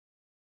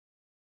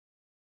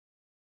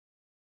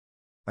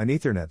An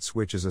Ethernet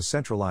switch is a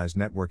centralized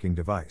networking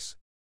device.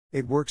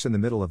 It works in the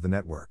middle of the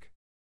network.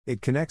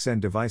 It connects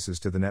end devices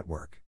to the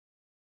network.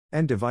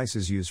 End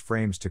devices use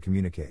frames to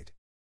communicate.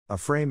 A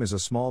frame is a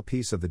small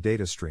piece of the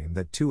data stream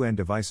that two end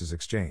devices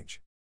exchange.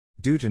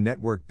 Due to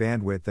network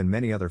bandwidth and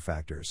many other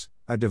factors,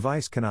 a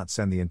device cannot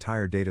send the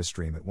entire data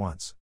stream at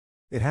once.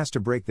 It has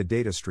to break the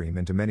data stream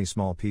into many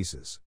small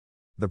pieces.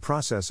 The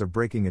process of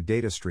breaking a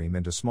data stream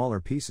into smaller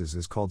pieces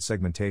is called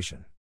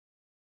segmentation.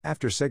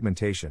 After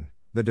segmentation,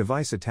 the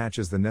device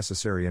attaches the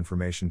necessary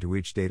information to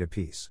each data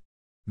piece.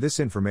 This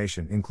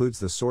information includes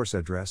the source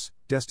address,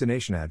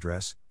 destination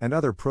address, and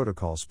other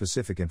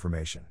protocol-specific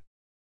information.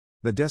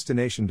 The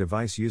destination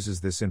device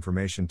uses this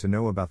information to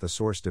know about the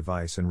source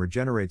device and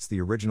regenerates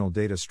the original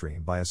data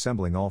stream by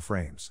assembling all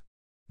frames.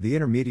 The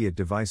intermediate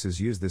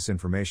devices use this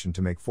information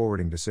to make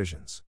forwarding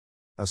decisions.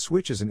 A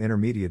switch is an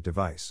intermediate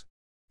device.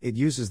 It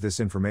uses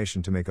this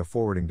information to make a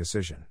forwarding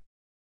decision.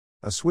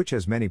 A switch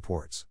has many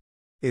ports.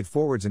 It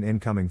forwards an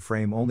incoming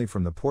frame only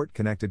from the port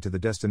connected to the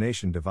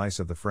destination device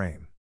of the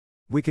frame.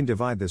 We can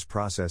divide this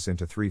process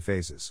into three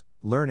phases: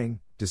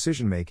 learning,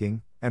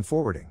 decision-making, and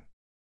forwarding.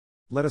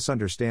 Let us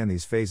understand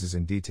these phases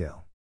in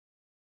detail.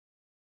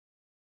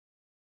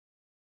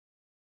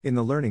 In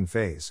the learning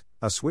phase,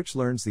 a switch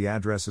learns the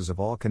addresses of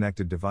all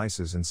connected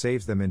devices and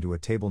saves them into a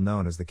table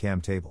known as the CAM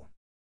table.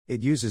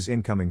 It uses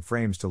incoming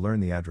frames to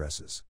learn the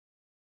addresses.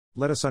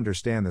 Let us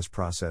understand this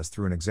process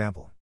through an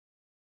example.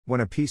 When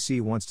a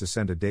PC wants to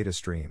send a data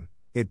stream,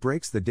 it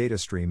breaks the data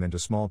stream into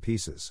small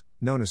pieces,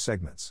 known as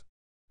segments.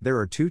 There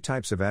are two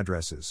types of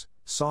addresses: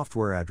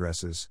 software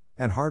addresses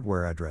and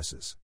hardware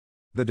addresses.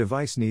 The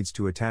device needs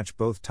to attach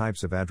both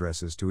types of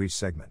addresses to each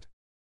segment.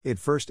 It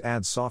first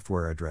adds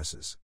software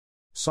addresses.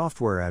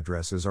 Software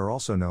addresses are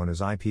also known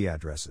as IP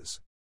addresses.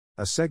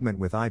 A segment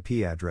with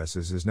IP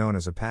addresses is known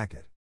as a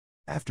packet.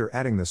 After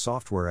adding the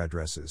software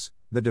addresses,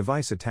 the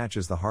device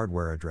attaches the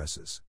hardware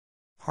addresses.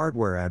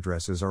 Hardware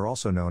addresses are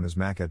also known as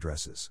MAC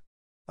addresses.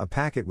 A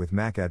packet with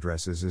MAC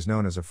addresses is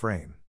known as a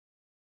frame.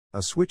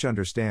 A switch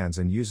understands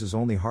and uses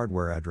only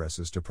hardware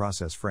addresses to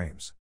process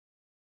frames.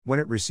 When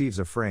it receives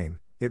a frame,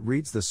 it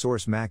reads the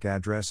source MAC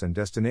address and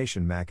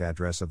destination MAC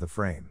address of the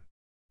frame.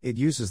 It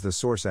uses the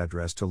source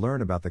address to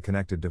learn about the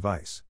connected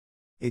device.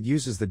 It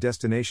uses the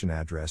destination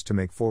address to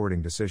make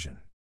forwarding decision.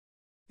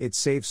 It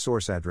saves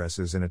source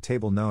addresses in a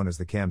table known as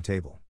the CAM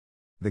table.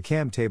 The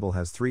CAM table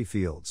has three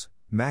fields: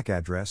 MAC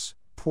address,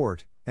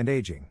 port, and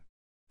aging.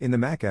 In the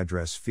MAC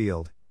address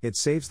field, it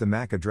saves the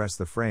MAC address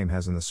the frame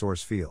has in the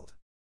source field.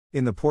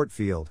 In the port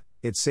field,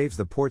 it saves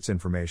the port's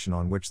information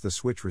on which the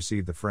switch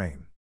received the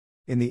frame.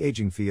 In the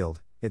aging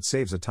field, it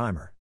saves a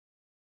timer.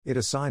 It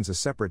assigns a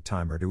separate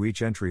timer to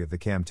each entry of the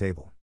CAM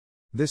table.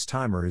 This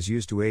timer is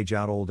used to age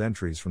out old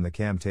entries from the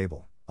CAM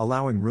table,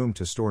 allowing room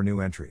to store new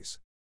entries.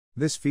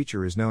 This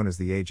feature is known as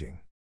the aging.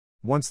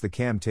 Once the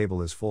CAM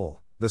table is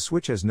full, the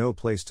switch has no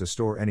place to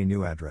store any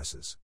new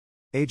addresses.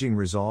 Aging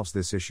resolves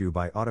this issue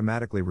by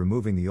automatically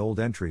removing the old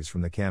entries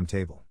from the CAM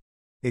table.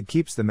 It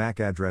keeps the MAC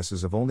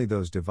addresses of only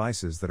those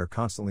devices that are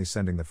constantly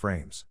sending the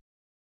frames.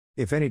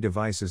 If any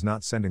device is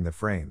not sending the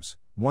frames,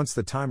 once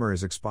the timer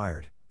is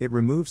expired, it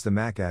removes the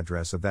MAC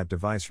address of that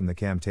device from the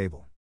CAM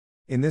table.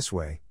 In this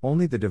way,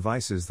 only the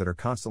devices that are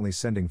constantly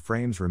sending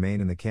frames remain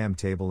in the CAM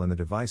table, and the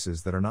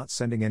devices that are not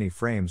sending any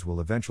frames will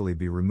eventually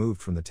be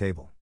removed from the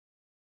table.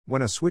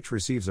 When a switch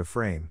receives a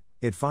frame,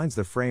 it finds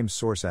the frame's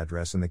source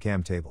address in the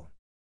CAM table.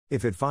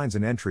 If it finds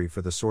an entry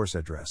for the source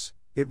address,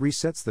 it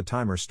resets the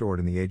timer stored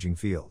in the aging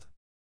field.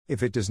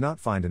 If it does not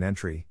find an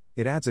entry,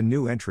 it adds a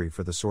new entry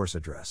for the source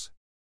address.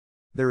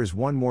 There is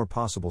one more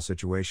possible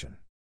situation.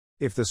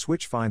 If the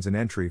switch finds an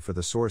entry for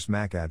the source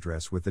MAC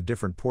address with the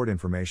different port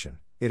information,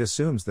 it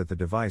assumes that the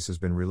device has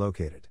been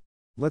relocated.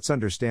 Let's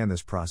understand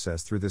this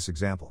process through this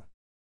example.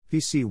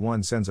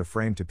 PC1 sends a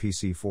frame to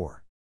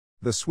PC4.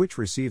 The switch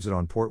receives it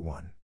on port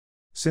 1.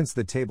 Since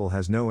the table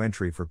has no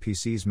entry for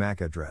PC's MAC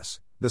address,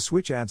 the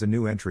switch adds a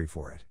new entry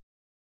for it.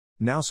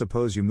 Now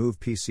suppose you move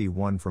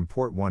PC1 from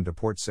port 1 to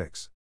port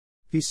 6.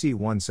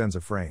 PC1 sends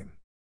a frame.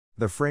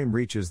 The frame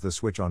reaches the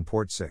switch on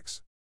port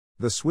 6.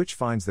 The switch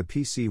finds the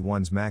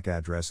PC1's MAC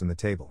address in the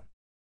table.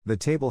 The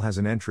table has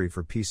an entry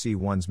for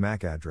PC1's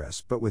MAC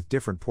address but with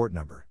different port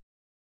number.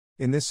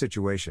 In this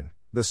situation,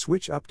 the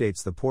switch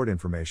updates the port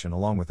information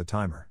along with the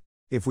timer.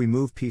 If we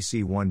move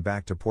PC1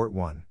 back to port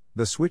 1,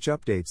 the switch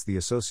updates the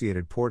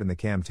associated port in the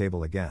CAM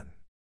table again.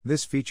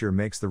 This feature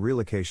makes the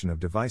relocation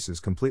of devices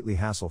completely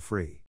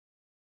hassle-free.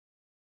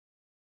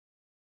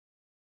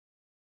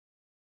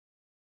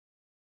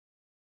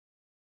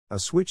 A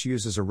switch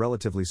uses a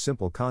relatively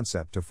simple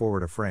concept to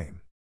forward a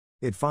frame.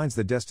 It finds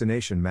the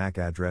destination MAC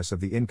address of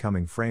the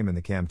incoming frame in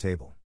the CAM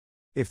table.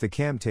 If the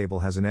CAM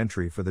table has an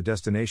entry for the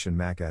destination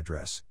MAC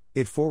address,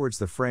 it forwards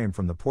the frame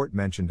from the port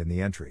mentioned in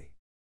the entry.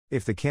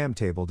 If the CAM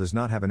table does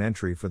not have an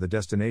entry for the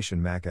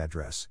destination MAC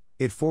address,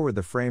 it forwards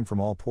the frame from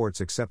all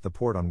ports except the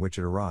port on which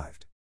it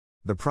arrived.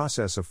 The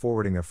process of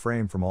forwarding a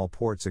frame from all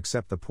ports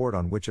except the port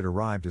on which it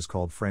arrived is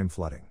called frame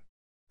flooding.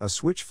 A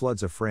switch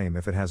floods a frame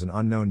if it has an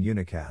unknown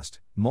unicast,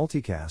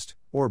 multicast,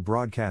 or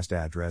broadcast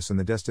address in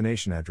the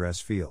destination address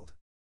field.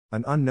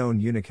 An unknown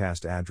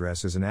unicast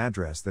address is an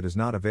address that is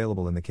not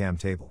available in the CAM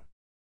table.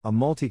 A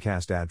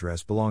multicast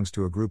address belongs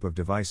to a group of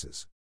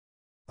devices.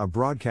 A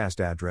broadcast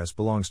address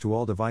belongs to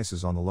all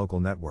devices on the local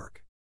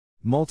network.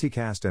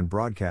 Multicast and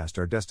broadcast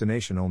are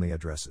destination-only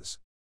addresses.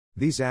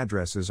 These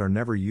addresses are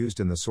never used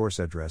in the source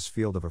address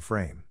field of a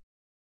frame.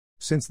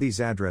 Since these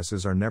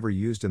addresses are never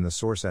used in the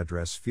source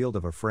address field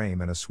of a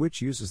frame and a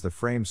switch uses the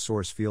frame's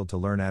source field to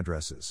learn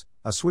addresses,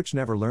 a switch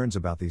never learns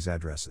about these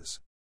addresses.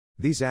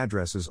 These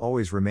addresses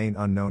always remain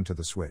unknown to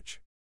the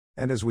switch.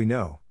 And as we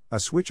know, a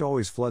switch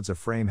always floods a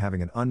frame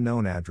having an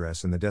unknown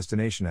address in the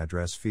destination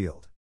address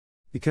field.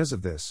 Because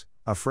of this,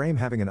 a frame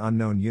having an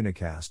unknown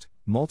unicast,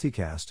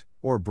 multicast,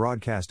 or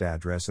broadcast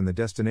address in the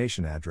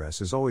destination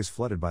address is always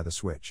flooded by the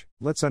switch.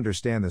 Let's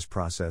understand this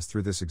process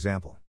through this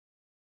example.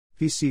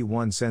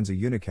 PC1 sends a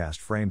unicast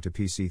frame to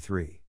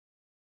PC3.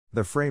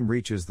 The frame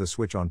reaches the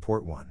switch on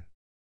port 1.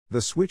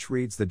 The switch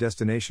reads the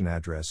destination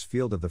address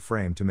field of the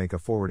frame to make a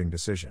forwarding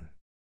decision.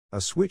 A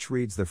switch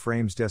reads the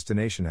frame's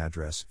destination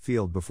address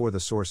field before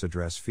the source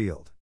address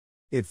field.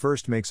 It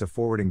first makes a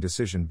forwarding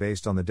decision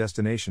based on the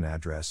destination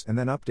address and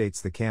then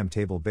updates the CAM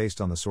table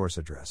based on the source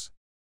address.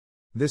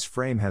 This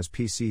frame has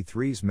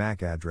PC3's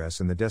MAC address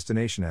in the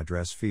destination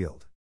address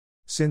field.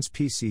 Since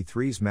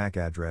PC3's MAC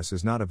address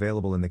is not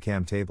available in the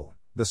CAM table,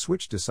 the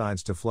switch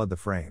decides to flood the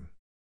frame.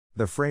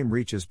 The frame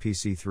reaches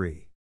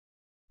PC3.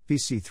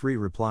 PC3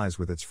 replies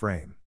with its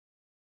frame.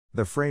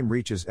 The frame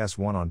reaches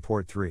S1 on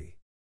port 3.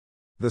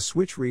 The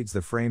switch reads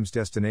the frame's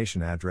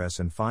destination address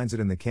and finds it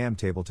in the CAM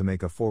table to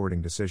make a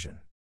forwarding decision.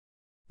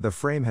 The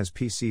frame has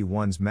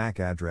PC1's MAC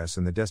address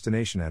in the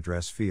destination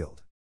address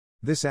field.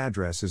 This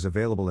address is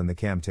available in the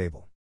CAM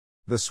table.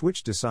 The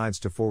switch decides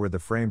to forward the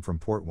frame from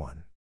port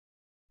 1.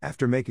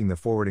 After making the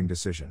forwarding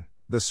decision,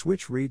 the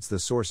switch reads the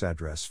source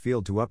address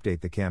field to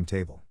update the CAM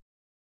table.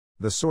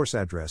 The source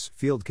address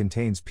field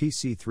contains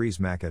PC3's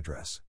MAC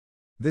address.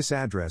 This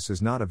address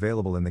is not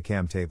available in the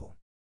CAM table.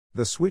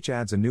 The switch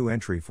adds a new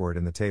entry for it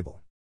in the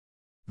table.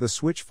 The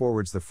switch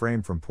forwards the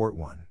frame from port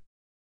 1.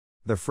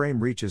 The frame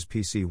reaches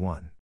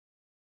PC1.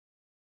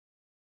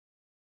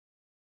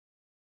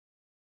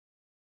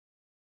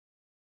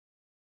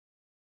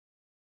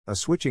 A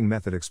switching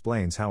method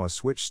explains how a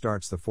switch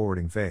starts the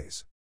forwarding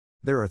phase.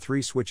 There are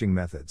 3 switching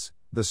methods: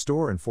 the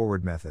store and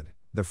forward method,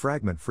 the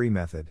fragment free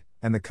method,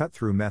 and the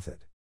cut-through method.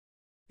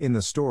 In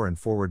the store and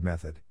forward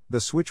method,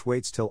 the switch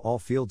waits till all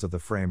fields of the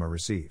frame are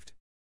received.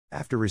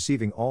 After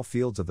receiving all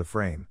fields of the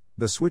frame,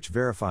 the switch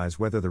verifies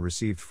whether the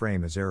received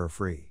frame is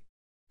error-free.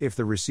 If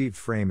the received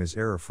frame is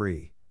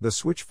error-free, the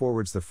switch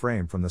forwards the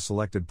frame from the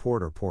selected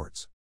port or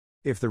ports.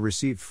 If the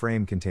received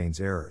frame contains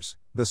errors,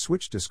 the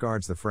switch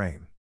discards the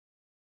frame.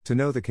 To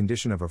know the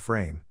condition of a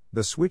frame,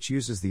 the switch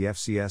uses the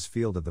FCS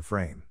field of the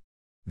frame.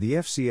 The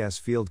FCS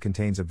field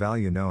contains a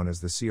value known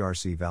as the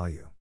CRC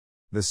value.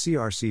 The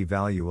CRC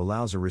value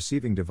allows a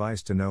receiving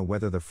device to know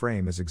whether the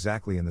frame is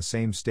exactly in the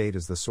same state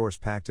as the source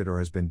packet or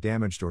has been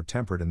damaged or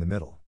tempered in the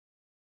middle.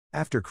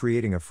 After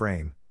creating a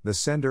frame, the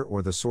sender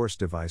or the source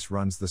device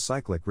runs the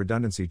cyclic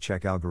redundancy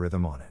check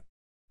algorithm on it.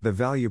 The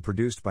value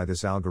produced by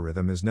this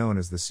algorithm is known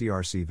as the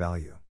CRC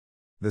value.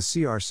 The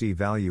CRC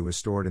value is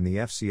stored in the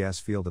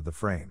FCS field of the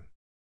frame.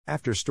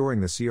 After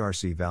storing the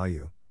CRC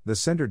value, the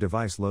sender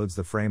device loads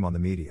the frame on the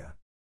media.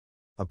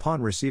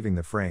 Upon receiving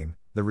the frame,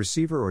 the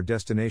receiver or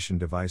destination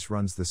device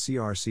runs the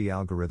CRC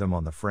algorithm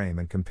on the frame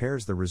and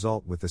compares the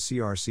result with the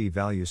CRC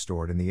value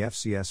stored in the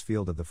FCS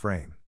field of the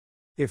frame.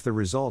 If the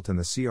result and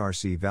the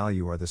CRC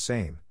value are the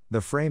same,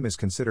 the frame is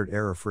considered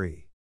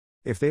error-free.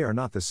 If they are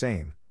not the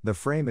same, the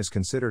frame is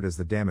considered as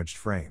the damaged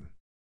frame.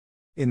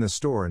 In the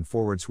store and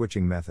forward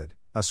switching method,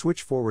 a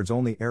switch forwards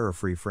only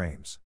error-free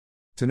frames.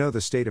 To know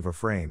the state of a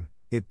frame,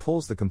 it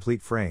pulls the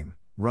complete frame,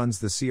 runs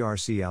the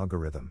CRC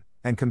algorithm,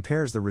 and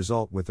compares the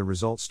result with the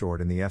result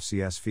stored in the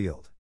FCS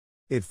field.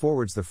 It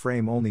forwards the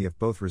frame only if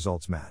both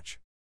results match.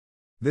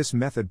 This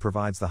method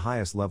provides the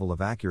highest level of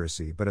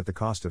accuracy but at the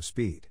cost of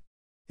speed.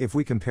 If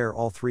we compare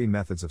all 3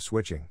 methods of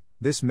switching,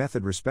 this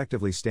method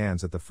respectively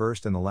stands at the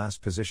first and the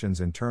last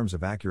positions in terms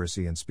of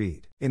accuracy and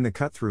speed. In the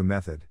cut-through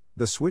method,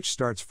 the switch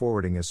starts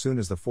forwarding as soon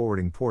as the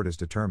forwarding port is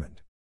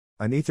determined.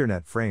 An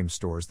Ethernet frame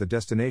stores the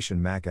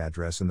destination MAC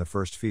address in the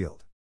first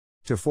field.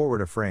 To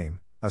forward a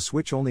frame, a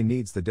switch only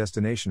needs the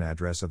destination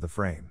address of the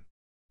frame.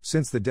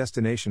 Since the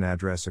destination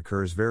address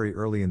occurs very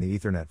early in the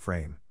Ethernet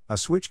frame, a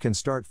switch can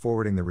start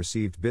forwarding the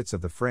received bits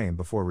of the frame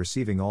before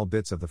receiving all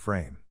bits of the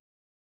frame.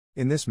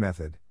 In this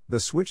method, the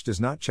switch does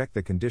not check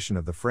the condition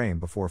of the frame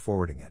before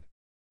forwarding it.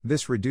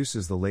 This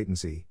reduces the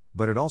latency,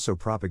 but it also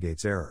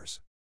propagates errors.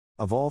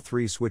 Of all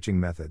 3 switching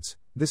methods,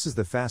 this is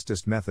the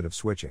fastest method of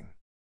switching.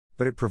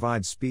 But it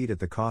provides speed at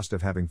the cost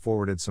of having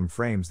forwarded some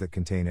frames that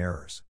contain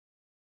errors.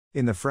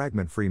 In the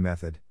fragment-free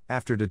method,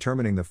 after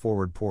determining the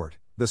forward port,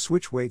 the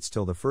switch waits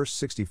till the first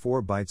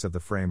 64 bytes of the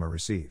frame are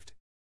received.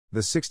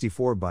 The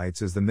 64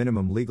 bytes is the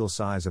minimum legal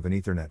size of an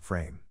Ethernet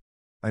frame.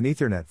 An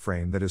Ethernet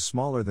frame that is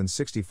smaller than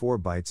 64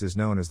 bytes is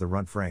known as the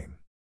runt frame.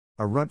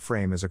 A runt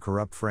frame is a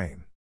corrupt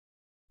frame.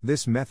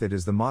 This method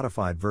is the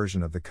modified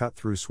version of the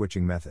cut-through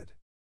switching method.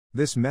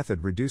 This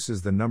method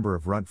reduces the number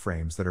of runt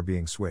frames that are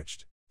being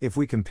switched. If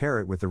we compare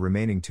it with the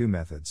remaining two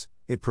methods,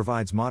 it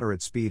provides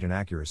moderate speed and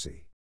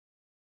accuracy.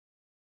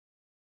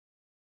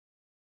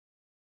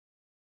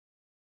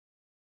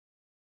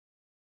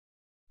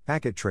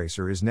 Packet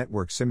Tracer is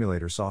network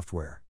simulator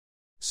software.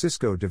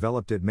 Cisco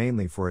developed it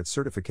mainly for its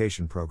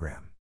certification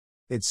program.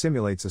 It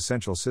simulates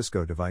essential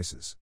Cisco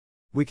devices.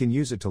 We can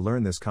use it to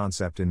learn this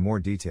concept in more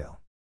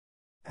detail.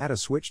 Add a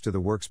switch to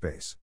the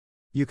workspace.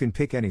 You can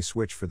pick any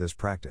switch for this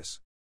practice.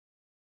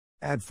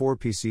 Add 4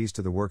 PCs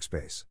to the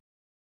workspace.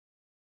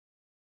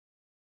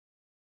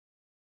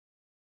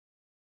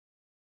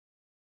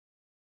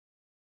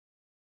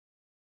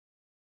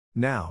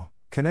 Now,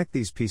 connect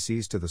these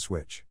PCs to the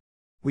switch.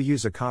 We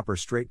use a copper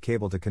straight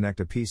cable to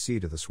connect a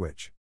PC to the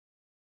switch.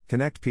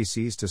 Connect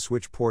PCs to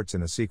switch ports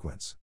in a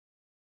sequence.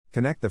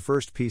 Connect the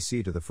first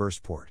PC to the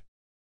first port.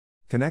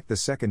 Connect the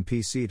second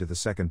PC to the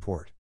second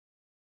port.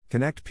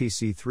 Connect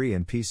PC 3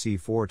 and PC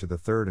 4 to the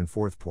third and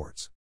fourth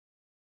ports.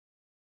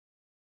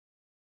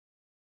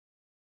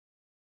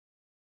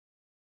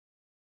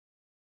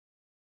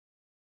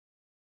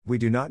 We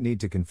do not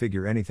need to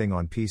configure anything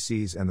on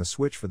PCs and the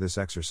switch for this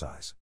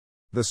exercise.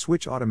 The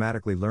switch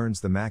automatically learns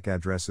the MAC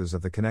addresses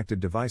of the connected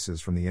devices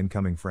from the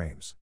incoming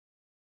frames.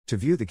 To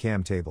view the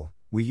CAM table,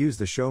 we use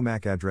the Show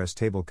MAC Address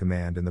Table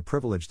command in the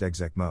privileged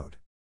exec mode.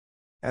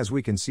 As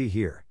we can see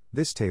here,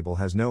 this table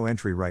has no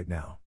entry right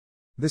now.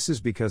 This is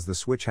because the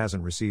switch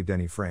hasn't received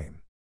any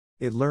frame.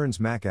 It learns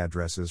MAC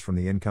addresses from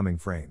the incoming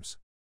frames.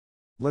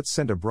 Let's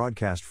send a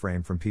broadcast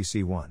frame from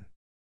PC1.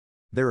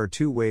 There are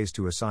two ways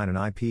to assign an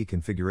IP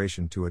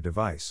configuration to a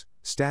device,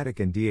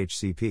 static and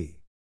DHCP.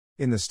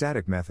 In the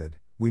static method,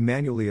 we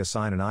manually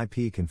assign an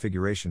IP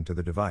configuration to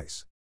the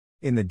device.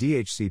 In the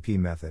DHCP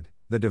method,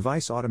 the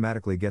device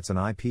automatically gets an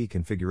IP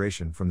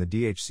configuration from the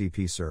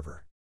DHCP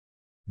server.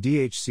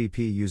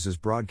 DHCP uses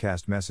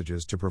broadcast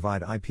messages to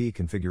provide IP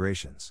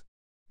configurations.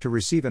 To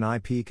receive an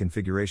IP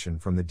configuration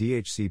from the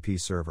DHCP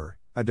server,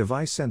 a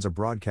device sends a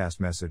broadcast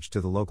message to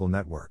the local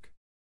network.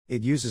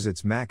 It uses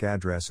its MAC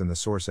address in the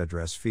source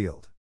address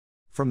field.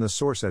 From the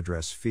source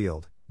address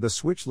field, the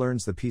switch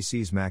learns the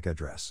PC's MAC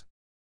address.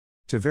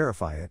 To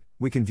verify it,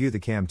 we can view the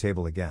CAM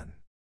table again.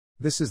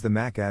 This is the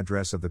MAC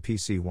address of the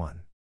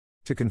PC1.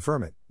 To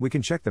confirm it, we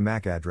can check the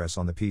MAC address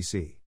on the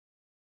PC.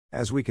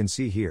 As we can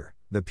see here,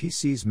 the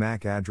PC's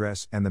MAC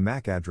address and the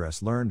MAC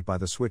address learned by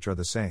the switch are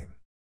the same.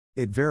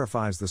 It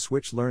verifies the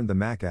switch learned the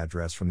MAC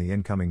address from the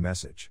incoming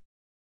message.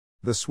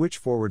 The switch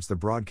forwards the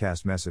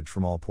broadcast message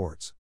from all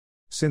ports.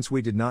 Since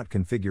we did not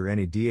configure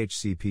any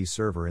DHCP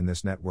server in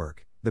this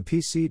network, the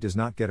PC does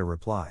not get a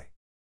reply.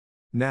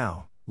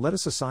 Now, let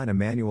us assign a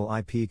manual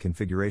IP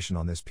configuration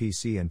on this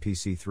PC and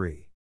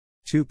PC3.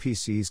 Two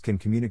PCs can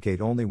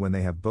communicate only when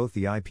they have both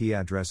the IP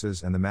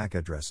addresses and the MAC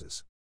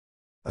addresses.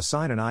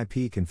 Assign an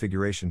IP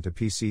configuration to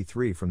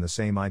PC3 from the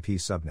same IP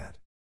subnet.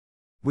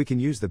 We can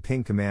use the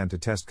ping command to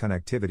test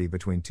connectivity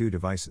between two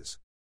devices.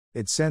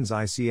 It sends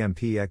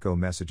ICMP echo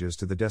messages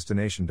to the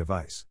destination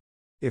device.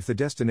 If the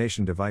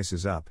destination device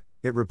is up,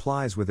 it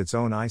replies with its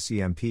own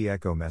ICMP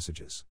echo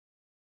messages.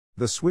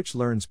 The switch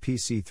learns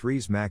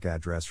PC3's MAC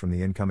address from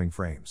the incoming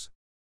frames.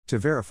 To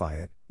verify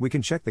it, we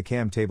can check the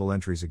CAM table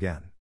entries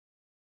again.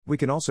 We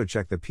can also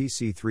check the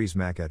PC3's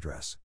MAC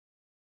address.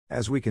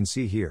 As we can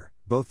see here,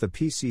 both the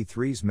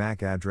PC3's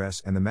MAC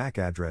address and the MAC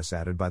address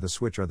added by the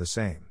switch are the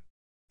same.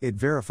 It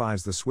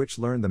verifies the switch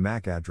learned the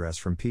MAC address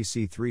from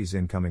PC3's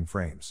incoming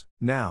frames.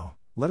 Now,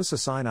 let us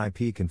assign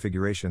IP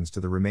configurations to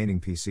the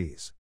remaining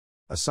PCs.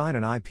 Assign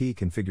an IP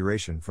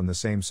configuration from the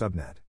same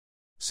subnet.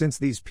 Since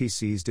these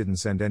PCs didn't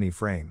send any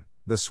frame,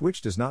 the switch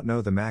does not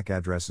know the MAC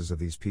addresses of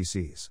these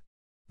PCs.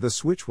 The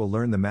switch will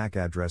learn the MAC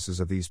addresses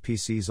of these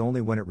PCs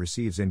only when it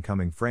receives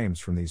incoming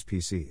frames from these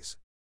PCs.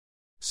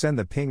 Send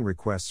the ping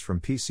requests from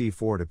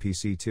PC4 to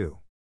PC2.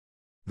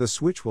 The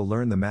switch will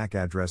learn the MAC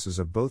addresses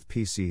of both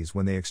PCs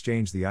when they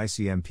exchange the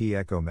ICMP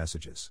echo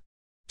messages.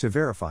 To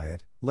verify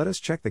it, let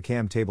us check the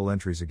CAM table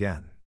entries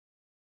again.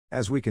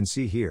 As we can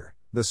see here,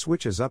 the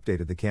switch has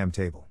updated the CAM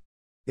table.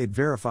 It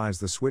verifies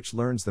the switch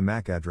learns the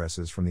MAC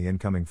addresses from the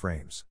incoming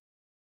frames.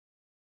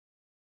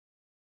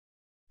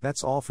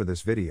 That's all for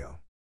this video.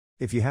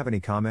 If you have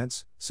any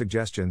comments,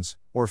 suggestions,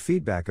 or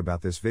feedback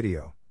about this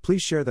video,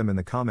 please share them in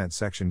the comment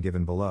section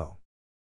given below.